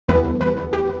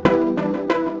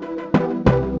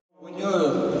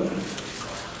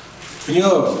When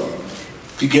you're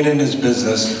beginning this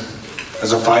business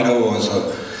as a fighter or as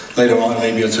a, later on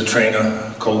maybe as a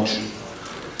trainer, coach,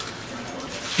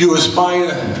 you aspire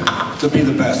to be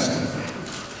the best.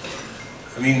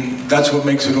 I mean, that's what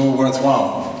makes it all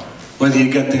worthwhile, whether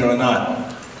you get there or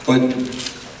not. But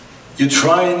you're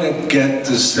trying to get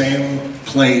the same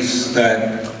place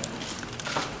that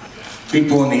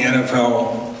people in the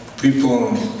NFL, people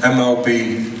in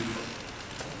MLB,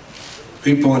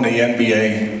 people in the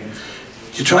NBA,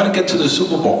 you're trying to get to the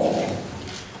Super Bowl.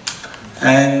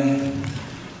 And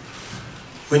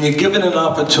when you're given an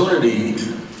opportunity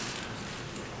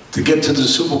to get to the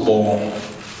Super Bowl,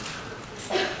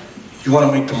 you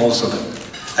want to make the most of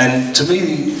it. And to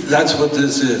me, that's what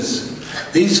this is.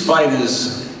 These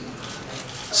fighters,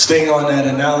 staying on that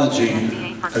analogy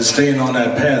and staying on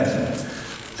that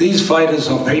path, these fighters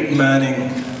are Peyton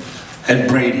Manning and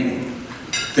Brady.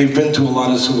 They've been to a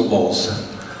lot of Super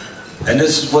Bowls. And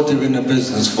this is what they're in the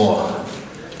business for.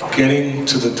 Getting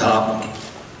to the top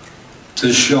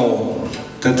to show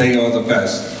that they are the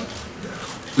best.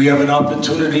 We have an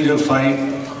opportunity to fight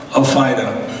a fighter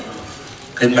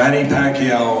in Manny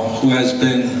Pacquiao, who has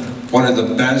been one of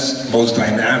the best, most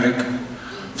dynamic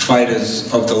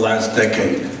fighters of the last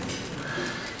decade.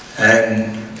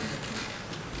 And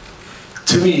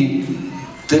to me,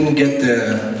 didn't get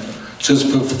there just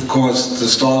because the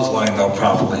stars lined up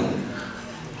properly.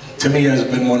 To me, has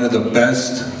been one of the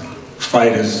best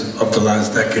fighters of the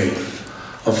last decade,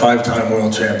 a five-time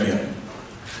world champion.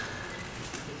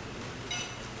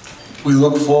 We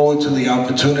look forward to the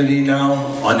opportunity now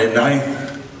on the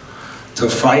 9th to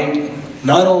fight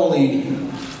not only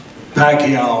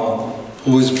Pacquiao,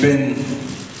 who has been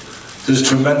this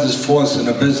tremendous force in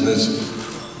the business,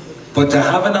 but to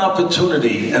have an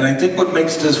opportunity, and I think what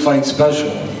makes this fight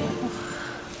special,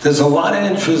 there's a lot of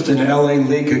interest in LA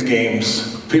Lakers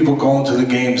games, people going to the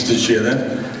games this year,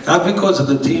 not because of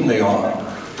the team they are,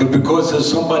 but because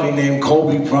there's somebody named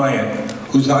Kobe Bryant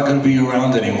who's not going to be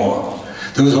around anymore.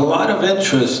 There was a lot of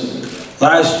interest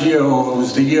last year, or it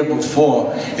was the year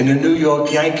before, in the New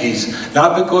York Yankees,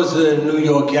 not because of the New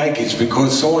York Yankees,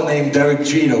 because someone named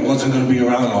Jeandra wasn't going to be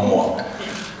around no more.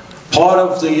 Part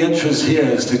of the interest here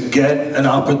is to get an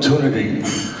opportunity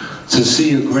to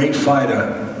see a great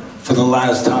fighter for the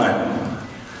last time,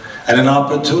 and an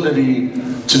opportunity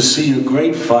to see a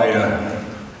great fighter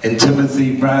in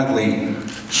Timothy Bradley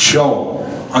show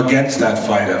against that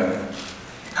fighter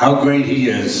how great he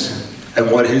is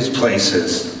and what his place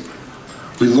is.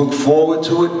 We look forward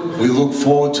to it, we look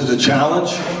forward to the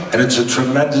challenge, and it's a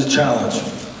tremendous challenge,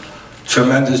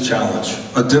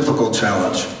 a difficult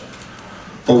challenge.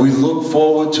 But we look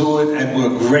forward to it, and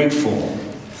we're grateful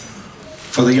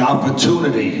for the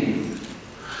opportunity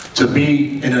to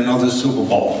be in another Super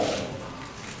Bowl.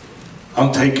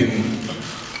 I'm taking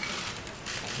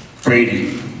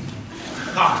Brady.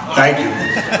 Thank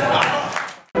you.